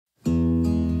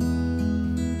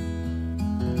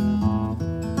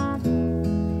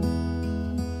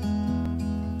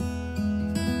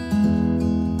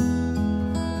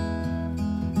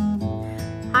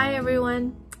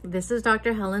everyone. This is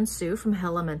Dr. Helen Sue from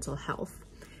Hella Mental Health.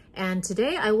 And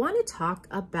today I want to talk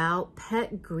about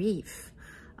pet grief,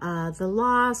 the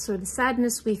loss or the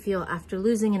sadness we feel after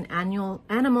losing an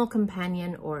animal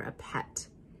companion or a pet.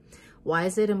 Why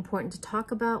is it important to talk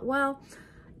about? Well,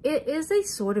 it is a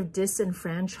sort of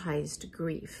disenfranchised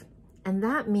grief. And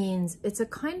that means it's a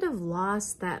kind of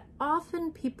loss that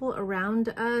often people around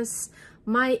us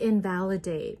might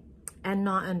invalidate and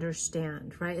not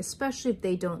understand, right? Especially if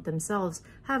they don't themselves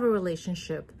have a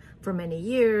relationship for many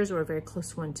years or a very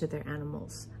close one to their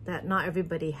animals. That not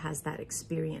everybody has that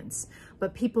experience.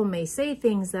 But people may say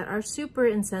things that are super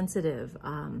insensitive,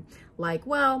 like,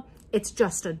 well, it's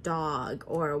just a dog,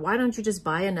 or why don't you just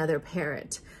buy another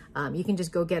parrot? You can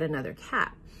just go get another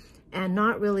cat. And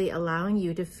not really allowing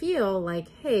you to feel like,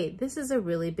 hey, this is a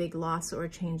really big loss or a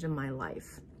change in my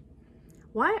life.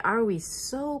 Why are we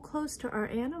so close to our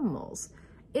animals?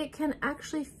 It can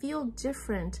actually feel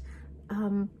different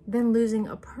than losing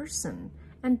a person.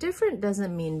 And different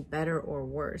doesn't mean better or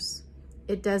worse.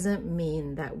 It doesn't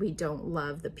mean that we don't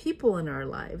love the people in our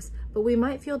lives, but we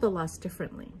might feel the loss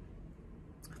differently.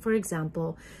 For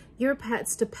example, your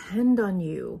pets depend on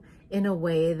you in a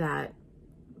way that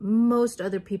most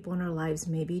other people in our lives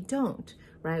maybe don't,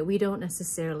 right? We don't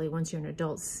necessarily, once you're an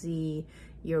adult, see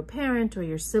your parent or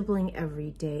your sibling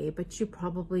every day, but you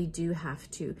probably do have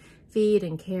to feed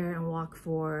and care and walk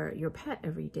for your pet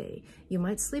every day. You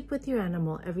might sleep with your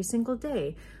animal every single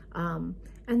day.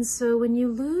 And so when you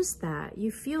lose that,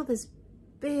 you feel this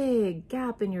big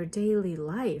gap in your daily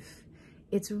life.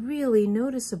 It's really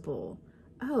noticeable.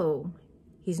 Oh,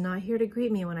 he's not here to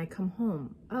greet me when I come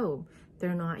home. Oh,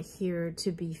 they're not here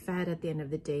to be fed at the end of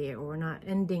the day, or we're not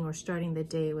ending or starting the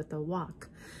day with a walk.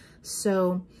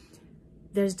 So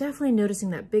there's definitely noticing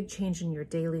that big change in your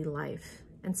daily life.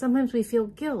 And sometimes we feel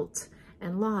guilt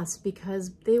and loss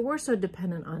because they were so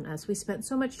dependent on us. We spent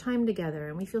so much time together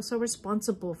and we feel so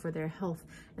responsible for their health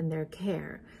and their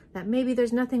care that maybe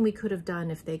there's nothing we could have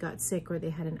done if they got sick or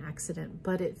they had an accident,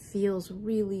 but it feels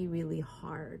really, really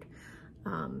hard.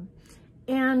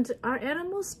 And our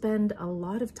animals spend a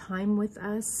lot of time with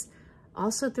us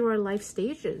also through our life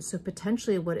stages. So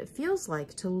potentially what it feels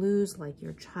like to lose like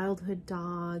your childhood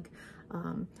dog,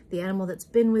 the animal that's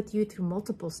been with you through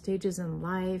multiple stages in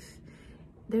life.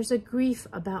 There's a grief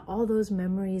about all those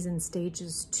memories and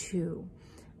stages too,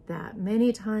 that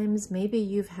many times maybe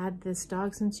you've had this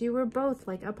dog since you were both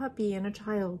like a puppy and a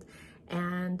child,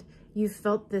 and you've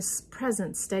felt this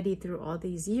presence steady through all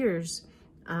these years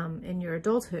in your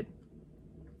adulthood.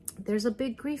 There's a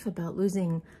big grief about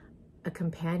losing a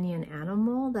companion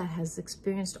animal that has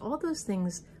experienced all those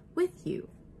things with you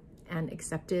and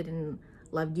accepted and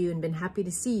loved you and been happy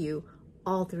to see you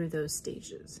all through those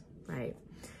stages, right?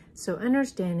 So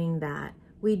understanding that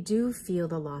we do feel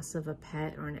the loss of a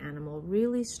pet or an animal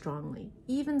really strongly,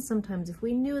 even sometimes if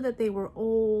we knew that they were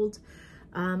old,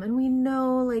 and we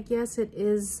know, like, yes, it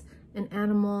is an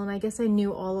animal, and I guess I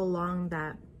knew all along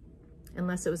that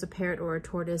unless it was a parrot or a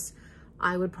tortoise,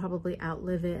 I would probably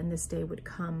outlive it and this day would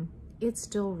come. It's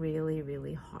still really,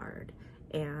 really hard.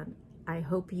 And I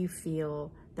hope you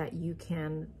feel that you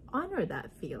can honor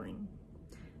that feeling.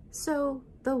 So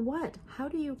the what? How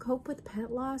do you cope with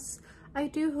pet loss? I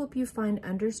do hope you find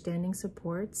understanding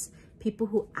supports, people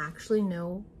who actually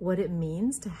know what it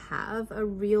means to have a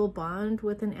real bond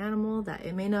with an animal, that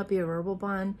it may not be a verbal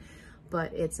bond,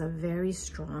 but it's a very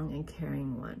strong and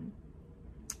caring one.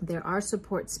 There are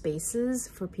support spaces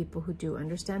for people who do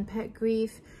understand pet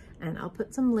grief, and I'll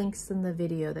put some links in the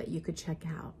video that you could check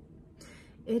out.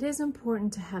 It is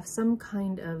important to have some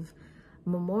kind of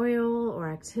memorial or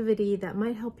activity that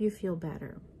might help you feel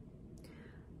better.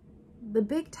 The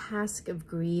big task of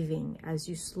grieving as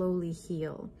you slowly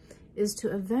heal is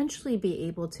to eventually be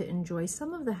able to enjoy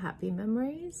some of the happy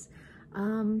memories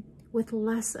with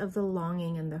less of the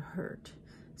longing and the hurt.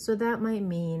 So that might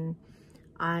mean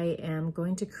I am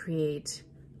going to create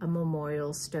a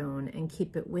memorial stone and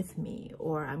keep it with me,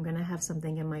 or I'm going to have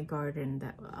something in my garden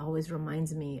that always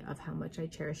reminds me of how much I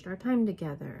cherished our time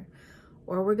together,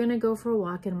 or we're going to go for a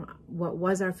walk in what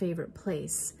was our favorite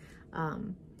place,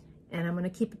 and I'm going to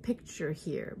keep a picture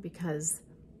here because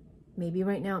maybe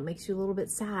right now it makes you a little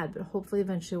bit sad, but hopefully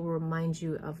eventually will remind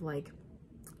you of, like,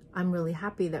 I'm really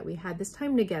happy that we had this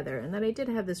time together and that I did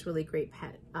have this really great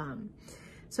pet.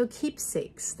 So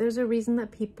keepsakes, there's a reason that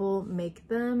people make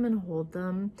them and hold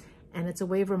them, and it's a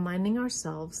way of reminding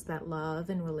ourselves that love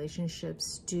and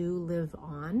relationships do live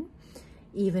on,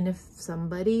 even if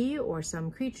somebody or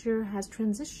some creature has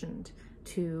transitioned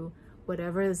to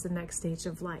whatever is the next stage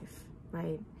of life,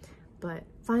 right? But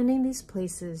finding these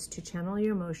places to channel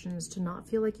your emotions, to not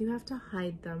feel like you have to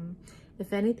hide them,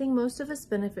 If anything, most of us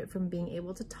benefit from being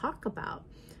able to talk about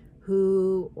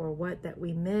who or what that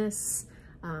we miss,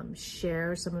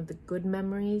 share some of the good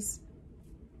memories,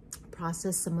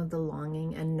 process some of the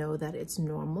longing, and know that it's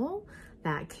normal,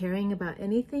 that caring about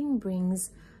anything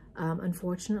brings,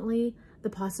 unfortunately, the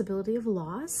possibility of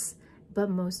loss.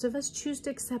 But most of us choose to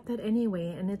accept that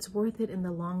anyway, and it's worth it in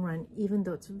the long run, even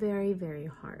though it's very, very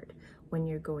hard when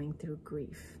you're going through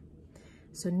grief.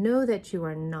 So know that you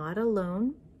are not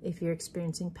alone if you're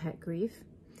experiencing pet grief.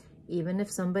 Even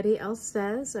if somebody else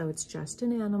says, oh, it's just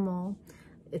an animal,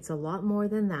 it's a lot more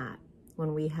than that.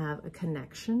 When we have a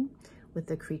connection with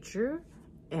the creature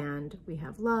and we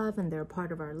have love and they're a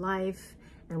part of our life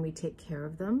and we take care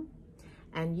of them,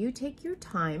 and you take your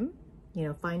time,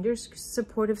 find your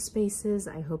supportive spaces.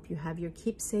 I hope you have your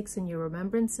keepsakes and your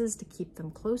remembrances to keep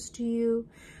them close to you,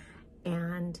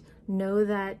 and know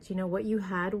that, what you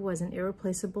had was an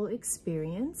irreplaceable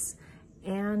experience,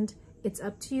 and it's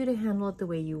up to you to handle it the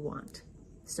way you want.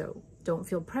 So don't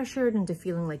feel pressured into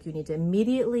feeling like you need to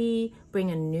immediately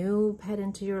bring a new pet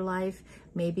into your life.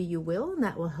 Maybe you will, and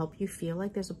that will help you feel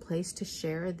like there's a place to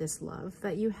share this love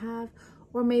that you have.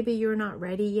 Or maybe you're not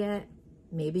ready yet.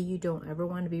 Maybe you don't ever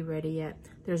want to be ready yet.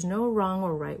 There's no wrong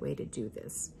or right way to do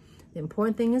this. The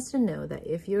important thing is to know that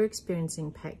if you're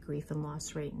experiencing pet grief and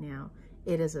loss right now,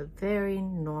 it is a very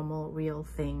normal, real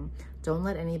thing. Don't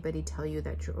let anybody tell you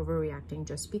that you're overreacting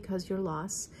just because your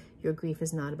loss, your grief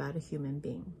is not about a human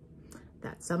being.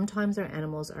 That sometimes our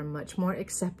animals are much more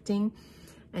accepting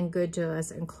and good to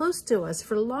us and close to us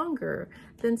for longer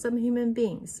than some human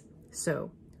beings.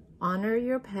 So honor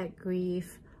your pet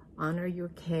grief, honor your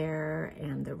care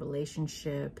and the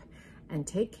relationship, and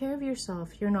take care of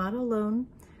yourself. You're not alone.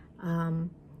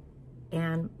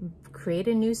 And create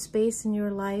a new space in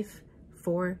your life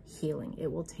for healing.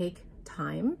 It will take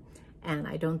time, and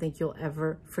I don't think you'll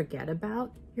ever forget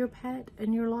about your pet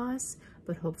and your loss,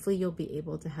 but hopefully you'll be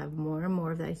able to have more and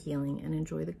more of that healing and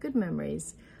enjoy the good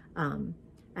memories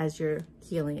as you're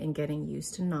healing and getting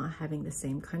used to not having the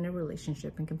same kind of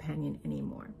relationship and companion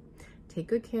anymore. Take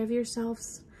good care of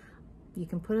yourselves. You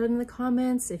can put it in the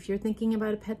comments if you're thinking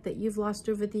about a pet that you've lost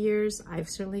over the years. I've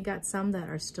certainly got some that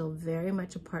are still very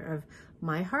much a part of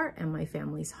my heart and my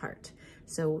family's heart.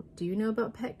 So do you know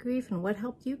about pet grief and what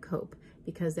helped you cope?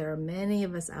 Because there are many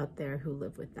of us out there who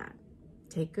live with that.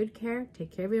 Take good care,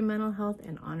 take care of your mental health,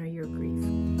 and honor your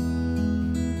grief.